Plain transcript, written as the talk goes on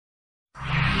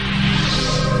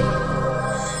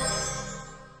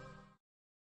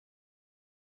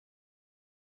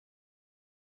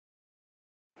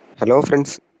Hello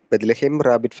friends, Bethlehem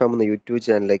rabbit farm എന്ന YouTube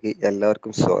ചാനലിലേക്ക്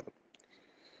എല്ലാവർക്കും സ്വാഗതം.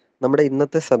 നമ്മുടെ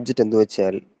ഇന്നത്തെ സബ്ജക്റ്റ് എന്ന്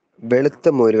വെച്ചാൽ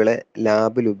വെളുത്ത മുയലുകളെ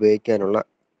ലാബിൽ ഉപയോഗിക്കാനുള്ള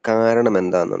കാരണം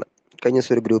എന്താണെന്നാണ്. കഴിഞ്ഞ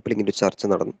ദിവസം ഒരു ഗ്രൂപ്പിൽ ഇങ്ങനെ ഒരു ചർച്ച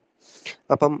നടന്നു.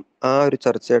 അപ്പം ആ ഒരു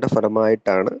ചർച്ചയുടെ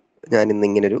ഫലമായിട്ടാണ് ഞാൻ ഇന്ന്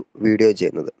ഇങ്ങനൊരു വീഡിയോ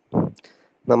ചെയ്യുന്നത്.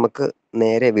 നമുക്ക്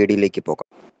നേരെ വീഡിയോയിലേക്ക്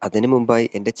പോകാം. അതിനു മുമ്പായി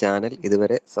എൻ്റെ ചാനൽ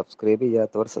ഇതുവരെ സബ്സ്ക്രൈബ്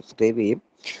ചെയ്യാത്തവർ സബ്സ്ക്രൈബ് ചെയ്യും.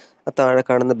 ആ താഴെ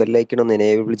കാണുന്ന ബെല്ലൈക്കൺ ഒന്ന്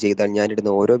എനേബിൾ ചെയ്താൽ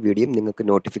ഞാനിടുന്ന ഓരോ വീഡിയോയും നിങ്ങൾക്ക്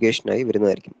നോട്ടിഫിക്കേഷനായി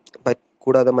വരുന്നതായിരിക്കും.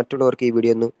 കൂടാതെ മറ്റുള്ളവർക്ക് ഈ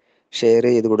വീഡിയോ ഒന്ന് ഷെയർ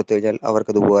ചെയ്ത് കൊടുത്തു കഴിഞ്ഞാൽ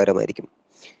അവർക്കത് ഉപകാരമായിരിക്കും.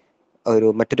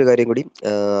 മറ്റൊരു കാര്യം കൂടി,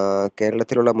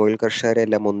 കേരളത്തിലുള്ള മുയൽ കർഷകരെ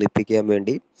എല്ലാം ഒന്നിപ്പിക്കാൻ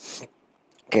വേണ്ടി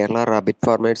കേരള റാബിറ്റ്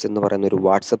ഫാർമേഴ്സ് എന്ന് പറയുന്ന ഒരു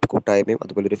വാട്സപ്പ് കൂട്ടായ്മയും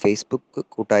അതുപോലെ ഒരു ഫേസ്ബുക്ക്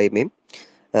കൂട്ടായ്മയും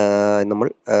നമ്മൾ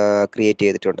ക്രിയേറ്റ്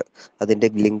ചെയ്തിട്ടുണ്ട്. അതിൻ്റെ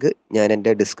ലിങ്ക് ഞാൻ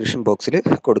എൻ്റെ ഡിസ്ക്രിപ്ഷൻ ബോക്സിൽ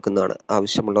കൊടുക്കുന്നതാണ്.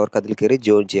 ആവശ്യമുള്ളവർക്ക് അതിൽ കയറി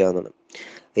ജോയിൻ ചെയ്യാവുന്നതാണ്.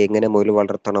 എങ്ങനെ മുയൽ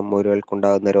വളർത്തണം,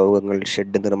 മുയലുകൾക്കുണ്ടാകുന്ന രോഗങ്ങൾ,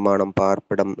 ഷെഡ് നിർമ്മാണം,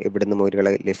 പാർപ്പിടം, എവിടുന്ന്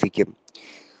മുയലുകളെ ലഭിക്കും,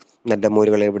 നല്ല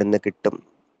മുയലുകളെ എവിടുന്ന് കിട്ടും,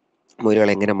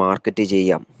 മുയലുകളെ എങ്ങനെ മാർക്കറ്റ്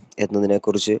ചെയ്യാം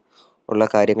എന്നതിനെക്കുറിച്ച് ഉള്ള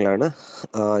കാര്യങ്ങളാണ്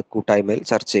കൂട്ടായ്മയിൽ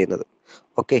ചർച്ച ചെയ്യുന്നത്.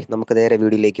 ഓക്കെ, നമുക്ക് നേരെ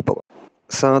വീഡിയോയിലേക്ക് പോകാം.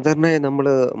 സാധാരണയായി നമ്മൾ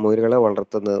മുയലുകളെ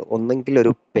വളർത്തുന്നത് ഒന്നെങ്കിൽ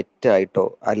ഒരു പെറ്റായിട്ടോ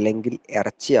അല്ലെങ്കിൽ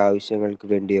ഇറച്ചി ആവശ്യങ്ങൾക്ക്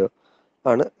വേണ്ടിയോ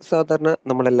ആണ് സാധാരണ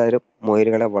നമ്മളെല്ലാവരും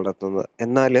മുയലുകളെ വളർത്തുന്നത്.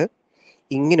 എന്നാൽ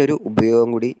ഇങ്ങനൊരു ഉപയോഗം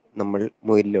കൂടി നമ്മൾ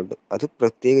മുയലിലുണ്ട്. അത്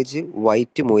പ്രത്യേകിച്ച്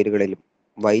വൈറ്റ്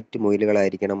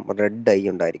മുയലുകളായിരിക്കണം, റെഡ് ഐ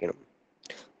ഉണ്ടായിരിക്കണം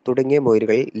തുടങ്ങിയ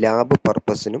മുയലുകളിൽ ലാബ്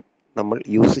പർപ്പസിനും നമ്മൾ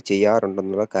യൂസ്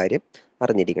ചെയ്യാറുണ്ടെന്നുള്ള കാര്യം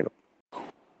അറിഞ്ഞിരിക്കണം.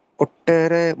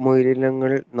 ഒട്ടേറെ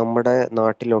മുയലിനങ്ങൾ നമ്മുടെ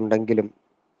നാട്ടിലുണ്ടെങ്കിലും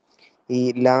ഈ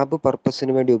ലാബ്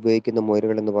പർപ്പസിന് വേണ്ടി ഉപയോഗിക്കുന്ന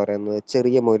മുയലുകൾ എന്ന് പറയുന്നത്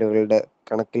ചെറിയ മുയലുകളുടെ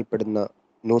കണക്കിൽപ്പെടുന്ന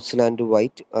ന്യൂസിലാൻഡ്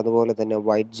വൈറ്റ്, അതുപോലെ തന്നെ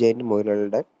വൈറ്റ് ജെയിന്റ്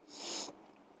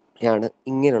മുയലുകളുടെ ാണ്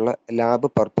ഇങ്ങനെയുള്ള ലാബ്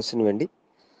പർപ്പസിന് വേണ്ടി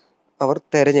അവർ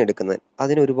തിരഞ്ഞെടുക്കുന്നത്.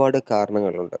 അതിന് ഒരുപാട്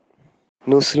കാരണങ്ങളുണ്ട്.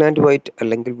 ന്യൂസിലാൻഡ് വൈറ്റ്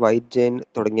അല്ലെങ്കിൽ വൈറ്റ് ജെയിൻ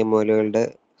തുടങ്ങിയ മുയലുകളുടെ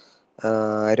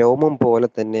രോമം പോലെ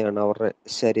തന്നെയാണ് അവരുടെ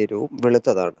ശരീരവും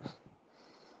വെളുത്തതാണ്.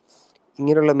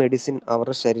 ഇങ്ങനെയുള്ള മെഡിസിൻ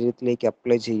അവരുടെ ശരീരത്തിലേക്ക്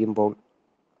അപ്ലൈ ചെയ്യുമ്പോൾ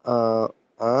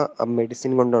ആ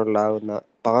മെഡിസിൻ കൊണ്ടുണ്ടാകുന്ന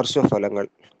പാർശ്വഫലങ്ങൾ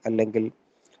അല്ലെങ്കിൽ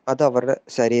അത് അവരുടെ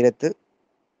ശരീരത്ത്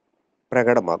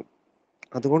പ്രകടമാകും.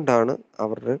 അതുകൊണ്ടാണ്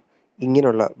അവരുടെ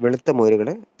ഇങ്ങനെയുള്ള വെളുത്ത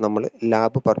മുയലുകളെ നമ്മൾ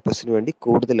ലാബ് പർപ്പസിന് വേണ്ടി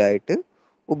കൂടുതലായിട്ട്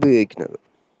ഉപയോഗിക്കുന്നത്.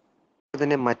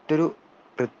 അതുതന്നെ മറ്റൊരു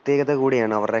പ്രത്യേകത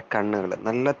കൂടിയാണ് അവരുടെ കണ്ണുകൾ.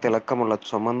 നല്ല തിളക്കമുള്ള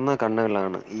ചുമന്ന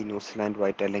കണ്ണുകളാണ് ഈ ന്യൂസിലാൻഡ്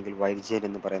വൈറ്റ് അല്ലെങ്കിൽ വൈറ്റ് ജെയിൻ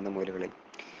എന്ന് പറയുന്ന മുയലുകളിൽ.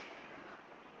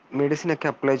 മെഡിസിനൊക്കെ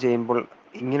അപ്ലൈ ചെയ്യുമ്പോൾ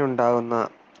ഇങ്ങനെ ഉണ്ടാകുന്ന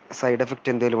സൈഡ്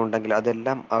എഫക്റ്റ് എന്തെങ്കിലും ഉണ്ടെങ്കിൽ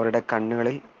അതെല്ലാം അവരുടെ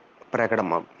കണ്ണുകളിൽ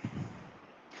പ്രകടമാകും.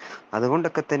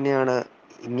 അതുകൊണ്ടൊക്കെ തന്നെയാണ്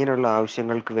ഇങ്ങനെയുള്ള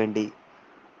ആവശ്യങ്ങൾക്ക് വേണ്ടി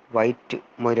വൈറ്റ്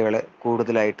മുയലുകളെ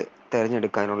കൂടുതലായിട്ട്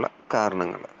തിരഞ്ഞെടുക്കാനുള്ള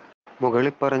കാരണങ്ങൾ.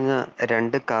 മുകളിൽ പറഞ്ഞ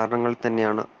രണ്ട് കാരണങ്ങൾ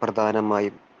തന്നെയാണ്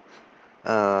പ്രധാനമായും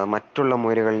മറ്റുള്ള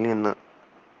മുയലുകളിൽ നിന്ന്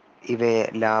ഇവയെ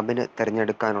ലാബിന്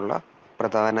തിരഞ്ഞെടുക്കാനുള്ള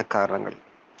പ്രധാന കാരണങ്ങൾ.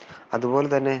 അതുപോലെ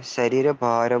തന്നെ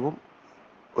ശരീരഭാരവും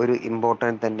ഒരു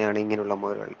ഇമ്പോർട്ടൻ്റ് തന്നെയാണ് ഇങ്ങനെയുള്ള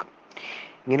മുയലുകൾക്ക്.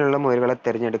 ഇങ്ങനെയുള്ള മുയലുകളെ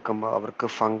തിരഞ്ഞെടുക്കുമ്പോൾ അവർക്ക്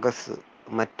ഫംഗസ്,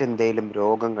 മറ്റെന്തെങ്കിലും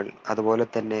രോഗങ്ങൾ, അതുപോലെ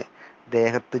തന്നെ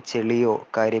ദേഹത്ത് ചെളിയോ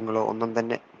കാര്യങ്ങളോ ഒന്നും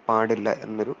തന്നെ പാടില്ല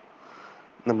എന്നൊരു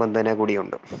നിബന്ധന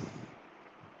കൂടിയുണ്ട്.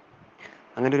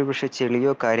 അങ്ങനെ ഒരു പക്ഷേ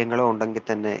ചെളിയോ കാര്യങ്ങളോ ഉണ്ടെങ്കിൽ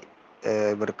തന്നെ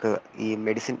ഇവർക്ക് ഈ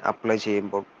മെഡിസിൻ അപ്ലൈ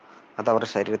ചെയ്യുമ്പോൾ അത് അവരുടെ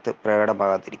ശരീരത്ത്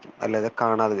പ്രകടമാകാതിരിക്കും, അല്ലാതെ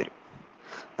കാണാതെ വരും.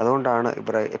 അതുകൊണ്ടാണ്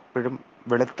ഇവർ എപ്പോഴും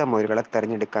വെളുത്ത മുയലുകളെ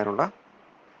തിരഞ്ഞെടുക്കാനുള്ള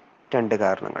രണ്ട്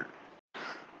കാരണങ്ങൾ.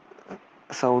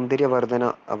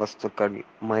 സൗന്ദര്യവർദ്ധന വസ്തുക്കൾ,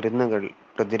 മരുന്നുകൾ,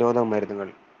 പ്രതിരോധ മരുന്നുകൾ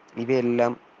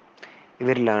ഇവയെല്ലാം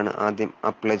ഇവരിലാണ് ആദ്യം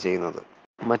അപ്ലൈ ചെയ്യുന്നത്.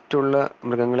 മറ്റുള്ള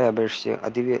മൃഗങ്ങളെ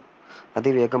അപേക്ഷിച്ച്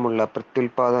അതിവേഗമുള്ള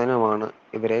പ്രത്യുൽപാദനമാണ്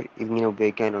ഇവരെ ഇങ്ങനെ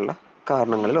ഉപയോഗിക്കാനുള്ള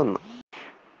കാരണങ്ങളിൽ ഒന്ന്.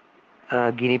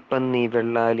 ഗിനിപ്പന്നി,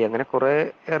 വെള്ളാലി, അങ്ങനെ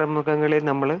കുറേയേറെ മൃഗങ്ങളെ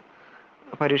നമ്മൾ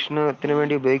പരീക്ഷണത്തിന്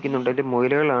വേണ്ടി ഉപയോഗിക്കുന്നുണ്ടെങ്കിൽ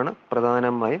മുയലുകളാണ്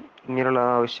പ്രധാനമായും ഇങ്ങനെയുള്ള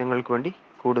ആവശ്യങ്ങൾക്ക് വേണ്ടി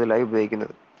കൂടുതലായി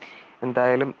ഉപയോഗിക്കുന്നത്.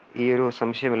 എന്തായാലും ഈ ഒരു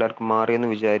സംശയം എല്ലാവർക്കും മാറിയെന്ന്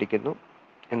വിചാരിക്കുന്നു.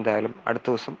 എന്തായാലും അടുത്ത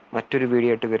ദിവസം മറ്റൊരു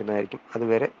വീഡിയോ ആയിട്ട് വരുന്നതായിരിക്കും.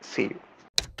 അതുവരെ സീ യു.